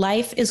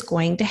is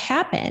going to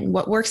happen.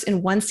 What works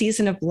in one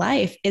season of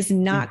life is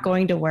not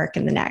going to work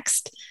in the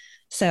next.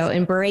 So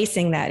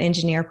embracing that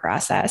engineer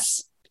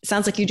process.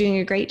 Sounds like you're doing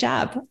a great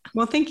job.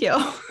 Well, thank you.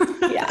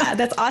 Yeah,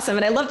 that's awesome.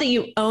 And I love that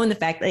you own the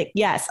fact that,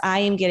 yes, I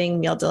am getting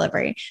meal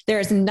delivery. There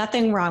is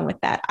nothing wrong with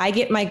that. I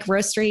get my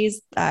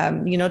groceries,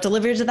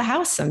 delivered to the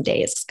house some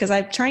days because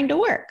I'm trying to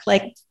work.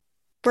 Like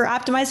we're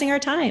optimizing our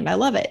time. I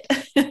love it.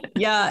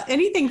 Yeah.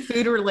 Anything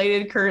food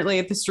related currently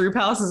at the Stroop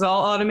house is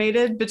all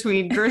automated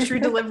between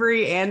grocery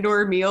delivery and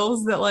or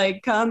meals that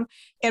like come.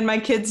 And my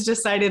kids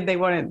decided they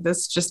wanted,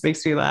 this just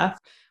makes me laugh.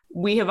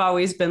 We have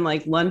always been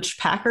like lunch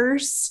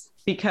packers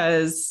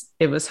because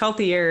it was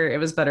healthier. It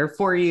was better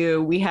for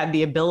you. We had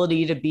the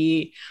ability to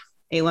be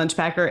a lunch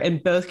packer.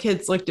 And both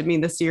kids looked at me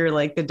this year,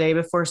 like the day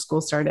before school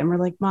started, and were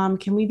like, Mom,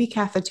 can we be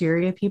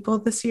cafeteria people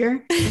this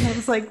year? And I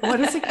was like, what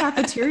is a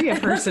cafeteria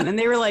person? And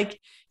they were like,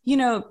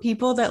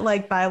 people that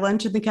like buy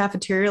lunch in the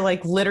cafeteria,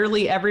 like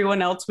literally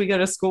everyone else we go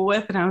to school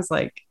with. And I was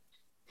like,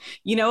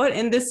 you know what?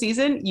 In this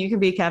season, you can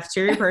be a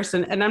cafeteria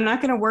person. And I'm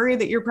not going to worry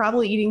that you're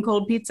probably eating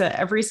cold pizza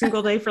every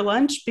single day for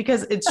lunch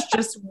because it's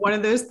just one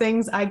of those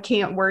things I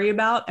can't worry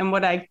about. And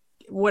what I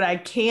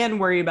can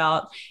worry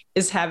about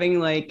is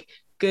having like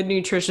good,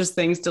 nutritious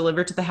things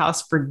delivered to the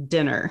house for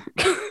dinner.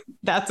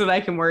 That's what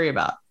I can worry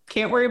about.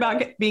 Can't worry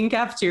about being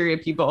cafeteria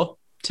people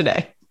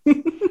today.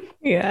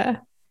 Yeah.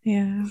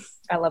 Yeah.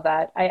 I love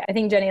that. I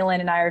think Jenny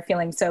Lynn and I are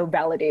feeling so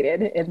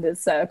validated in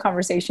this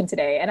conversation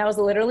today. And I was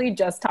literally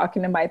just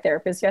talking to my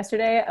therapist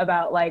yesterday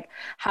about like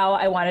how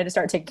I wanted to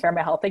start taking care of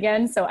my health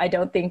again. So I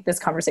don't think this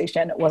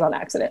conversation was on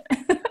accident.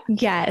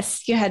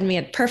 Yes. You had me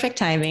at perfect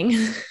timing.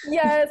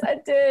 Yes,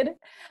 I did.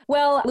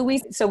 Well,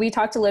 Louise, so we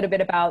talked a little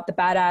bit about the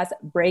Badass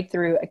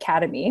Breakthrough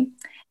Academy.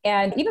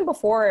 And even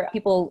before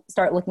people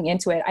start looking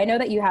into it, I know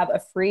that you have a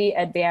free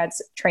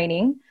advanced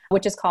training,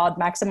 which is called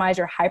Maximize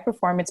Your High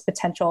Performance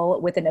Potential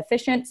with an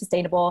Efficient,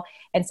 Sustainable,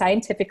 and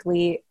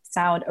Scientifically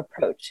Sound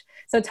Approach.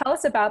 So tell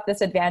us about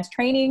this advanced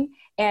training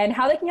and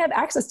how they can have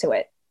access to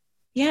it.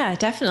 Yeah,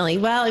 definitely.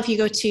 Well, if you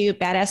go to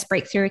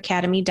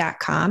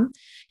badassbreakthroughacademy.com,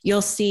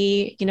 you'll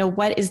see,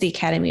 what is the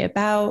Academy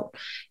about,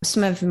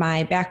 some of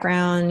my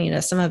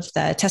background, some of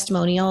the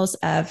testimonials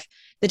of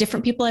the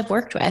different people I've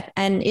worked with.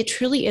 And it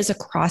truly is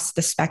across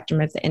the spectrum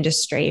of the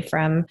industry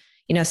from,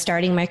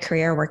 starting my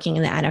career working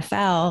in the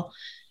NFL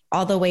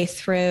all the way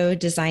through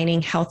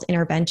designing health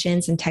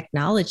interventions and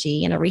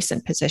technology in a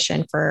recent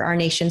position for our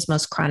nation's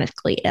most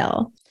chronically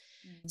ill.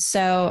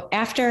 So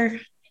after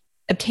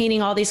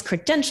obtaining all these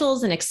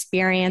credentials and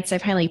experience, I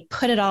finally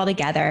put it all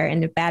together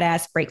in the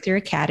Badass Breakthrough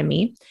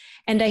Academy.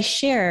 And I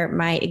share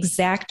my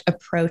exact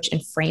approach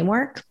and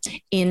framework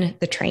in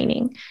the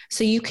training.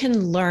 So you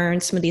can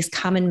learn some of these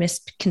common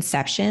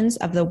misconceptions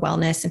of the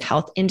wellness and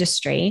health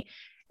industry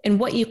and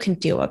what you can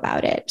do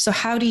about it. So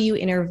how do you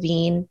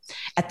intervene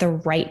at the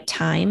right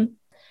time?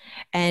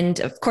 And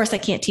of course, I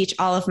can't teach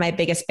all of my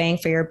biggest bang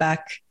for your buck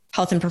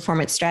health and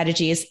performance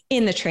strategies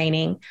in the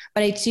training,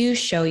 but I do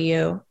show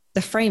you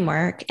the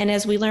framework. And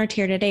as we learned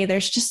here today,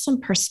 there's just some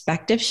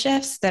perspective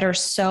shifts that are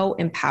so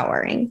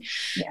empowering.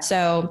 Yeah.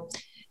 So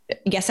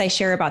yes, I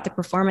share about the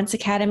Performance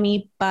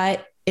Academy,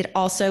 but it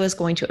also is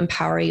going to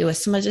empower you with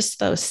some of just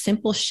those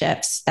simple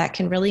shifts that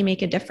can really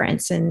make a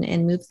difference and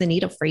move the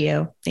needle for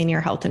you in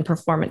your health and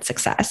performance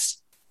success.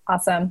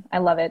 Awesome. I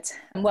love it.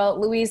 Well,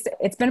 Louise,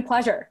 it's been a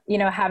pleasure,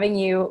 having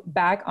you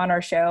back on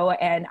our show.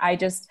 And I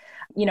just,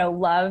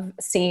 love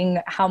seeing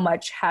how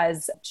much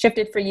has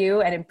shifted for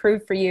you and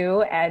improved for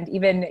you, and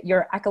even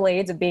your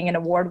accolades of being an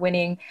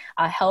award-winning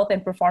health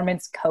and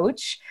performance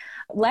coach.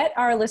 Let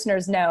our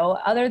listeners know,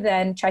 other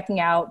than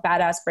checking out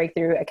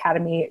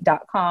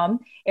badassbreakthroughacademy.com,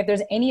 if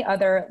there's any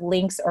other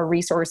links or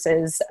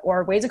resources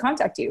or ways to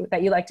contact you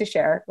that you'd like to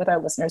share with our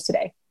listeners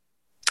today.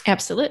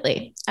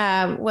 Absolutely.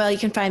 Well, you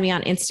can find me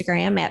on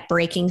Instagram at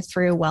Breaking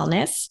Through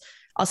Wellness.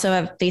 Also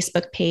have a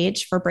Facebook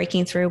page for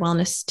Breaking Through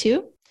Wellness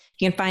too.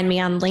 You can find me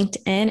on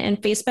LinkedIn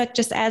and Facebook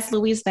just as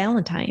Louise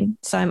Valentine.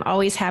 So I'm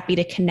always happy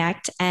to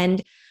connect.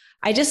 And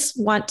I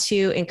just want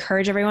to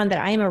encourage everyone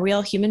that I am a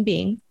real human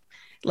being.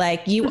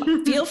 Like,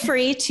 you feel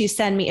free to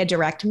send me a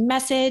direct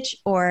message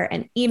or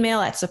an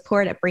email at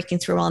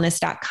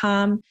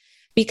support@breakingthroughwellness.com,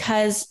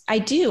 because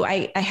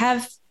I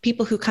have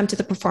people who come to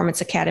the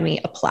Performance Academy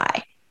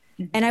apply.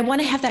 And I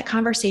want to have that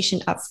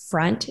conversation up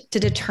front to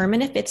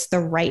determine if it's the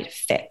right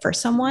fit for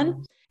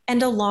someone.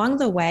 And along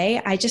the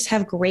way, I just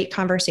have great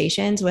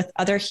conversations with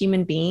other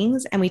human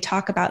beings, and we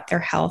talk about their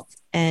health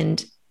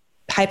and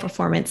high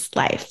performance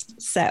life.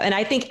 So, and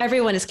I think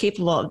everyone is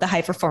capable of the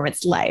high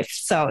performance life.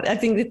 So I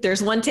think that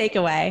there's one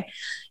takeaway.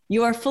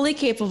 You are fully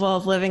capable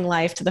of living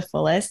life to the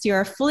fullest. You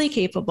are fully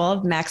capable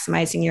of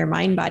maximizing your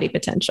mind body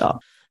potential.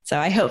 So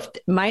I hope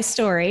my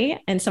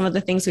story and some of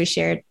the things we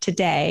shared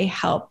today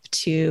help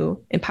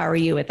to empower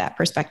you with that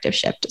perspective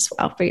shift as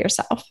well for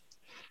yourself.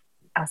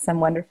 Awesome.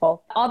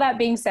 Wonderful. All that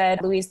being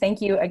said, Louise,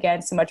 thank you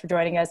again so much for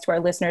joining us. To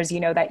our listeners, you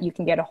know that you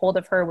can get a hold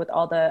of her with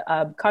all the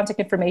contact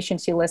information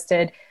she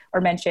listed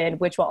or mentioned,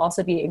 which will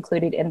also be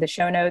included in the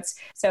show notes.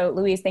 So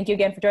Louise, thank you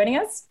again for joining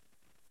us.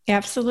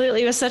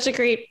 Absolutely. It was such a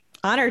great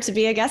honor to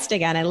be a guest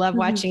again. I love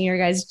watching your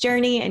guys'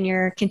 journey and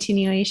your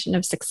continuation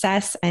of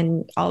success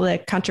and all the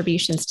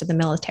contributions to the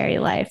military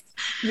life.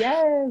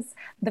 Yes.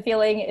 The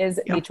feeling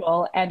is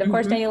mutual. And of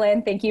course, Jenny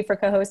Lynn, thank you for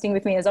co-hosting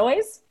with me as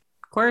always.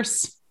 Of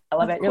course. I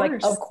love it. You're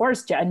like, of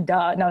course, Jen,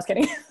 duh. No, I was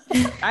kidding.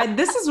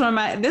 This is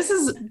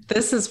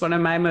one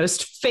of my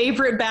most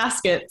favorite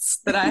baskets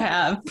that I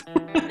have.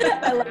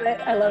 I love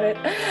it. I love it.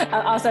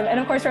 Awesome. And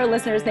of course, for our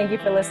listeners, thank you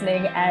for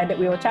listening, and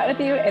we will chat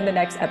with you in the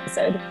next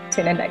episode.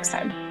 Tune in next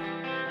time.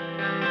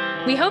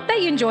 We hope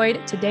that you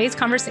enjoyed today's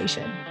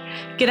conversation.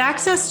 Get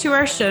access to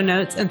our show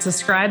notes and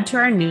subscribe to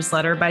our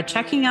newsletter by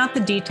checking out the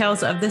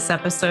details of this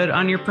episode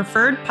on your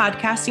preferred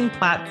podcasting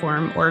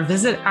platform, or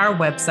visit our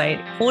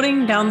website,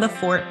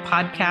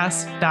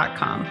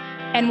 holdingdownthefortpodcast.com.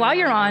 And while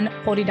you're on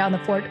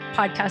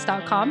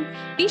holdingdownthefortpodcast.com,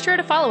 be sure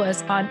to follow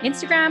us on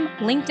Instagram,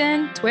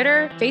 LinkedIn,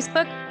 Twitter,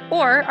 Facebook,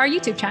 or our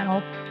YouTube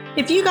channel.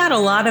 If you got a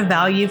lot of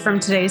value from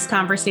today's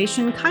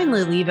conversation,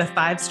 kindly leave a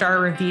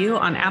 5-star review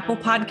on Apple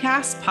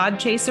Podcasts,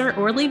 Podchaser,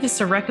 or leave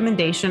us a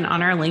recommendation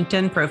on our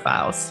LinkedIn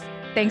profiles.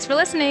 Thanks for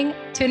listening.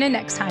 Tune in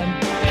next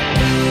time.